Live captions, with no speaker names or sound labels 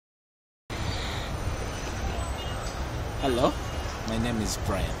Hello, my name is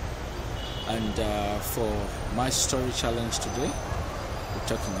Brian, and for my story challenge today, we're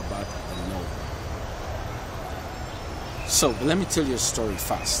talking about the law. So let me tell you a story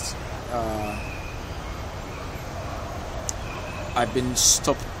first. I've been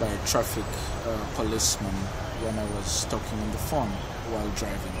stopped by a traffic policeman when I was talking on the phone while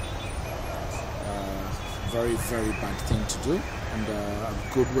driving. Very, very bad thing to do, and a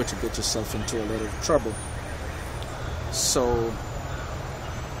good way to get yourself into a lot of trouble. So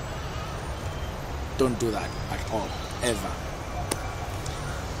don't do that at all, ever.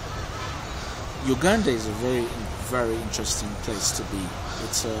 Uganda is a very, very interesting place to be.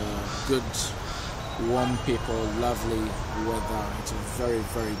 It's a good, warm people, lovely weather. It's a very,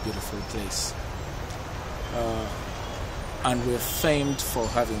 very beautiful place. And we're famed for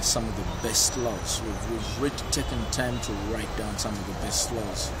having some of the best laws. We've really taken time to write down some of the best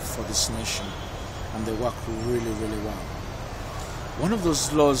laws for this nation, and they work really, really well. One of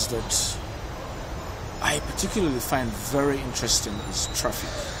those laws that I particularly find very interesting is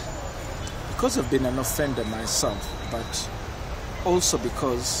traffic. Because I've been an offender myself, but also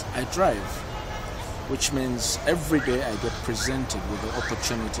because I drive, which means every day I get presented with the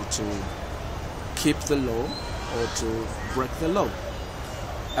opportunity to keep the law or to break the law.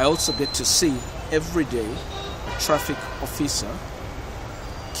 I also get to see every day a traffic officer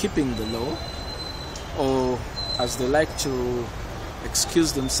keeping the law, or as they like to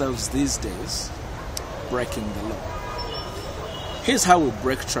excuse themselves these days, breaking the law. Here's how we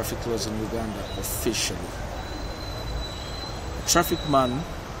break traffic laws in Uganda officially. A traffic man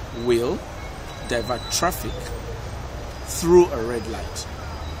will divert traffic through a red light,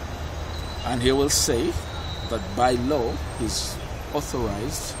 and he will say that by law he's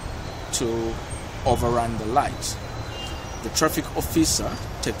authorized to overrun the light. The traffic officer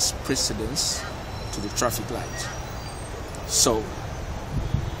takes precedence to the traffic light. So,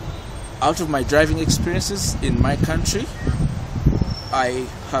 out of my driving experiences in my country, I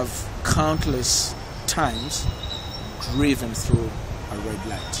have countless times driven through a red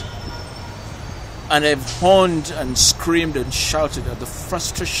light. And I've horned and screamed and shouted at the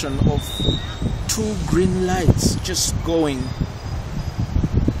frustration of two green lights just going,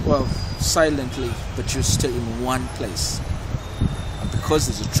 well, silently, but you stay in one place. And because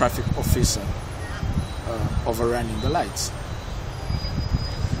there's a traffic officer overrunning the lights.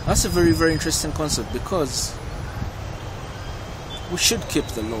 That's a very, very interesting concept, because we should keep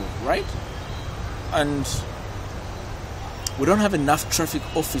the law, right? And we don't have enough traffic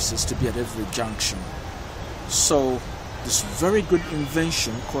officers to be at every junction. So this very good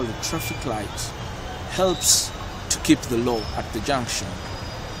invention called a traffic light helps to keep the law at the junction.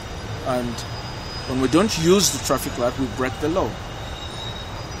 And when we don't use the traffic light, we break the law.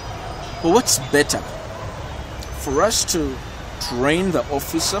 But what's better? For us to train the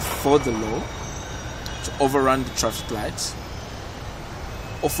officer for the law to overrun the traffic lights,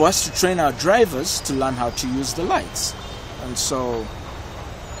 or for us to train our drivers to learn how to use the lights. And so,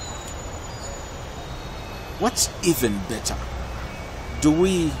 what's even better? Do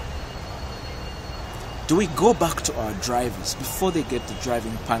we go back to our drivers before they get the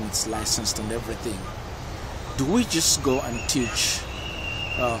driving permits, licensed and everything? Do we just go and teach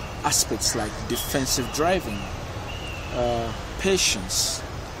aspects like defensive driving, patience,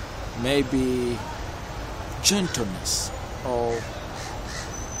 maybe gentleness, or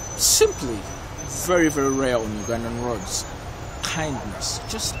simply, very, very rare on Ugandan roads, kindness,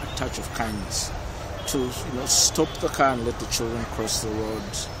 just a touch of kindness, to stop the car and let the children cross the road,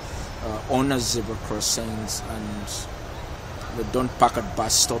 honor zebra crossings, and don't park at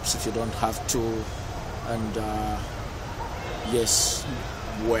bus stops if you don't have to, and yes,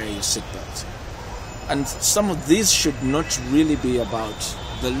 wear your seatbelt. And some of these should not really be about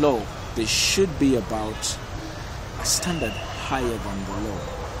the law. They should be about a standard higher than the law.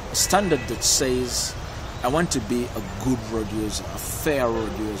 A standard that says, I want to be a good road user, a fair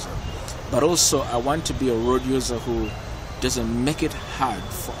road user, but also I want to be a road user who doesn't make it hard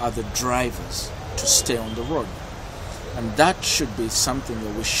for other drivers to stay on the road. And that should be something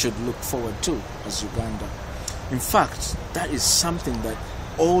that we should look forward to as Uganda. In fact, that is something that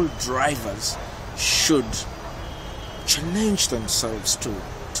all drivers should challenge themselves to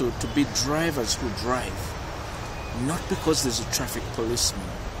be drivers who drive. Not because there's a traffic policeman,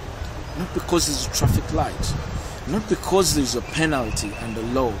 not because there's a traffic light, not because there's a penalty and a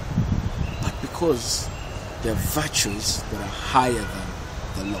law, but because there are virtues that are higher than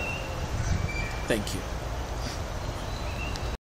the law. Thank you.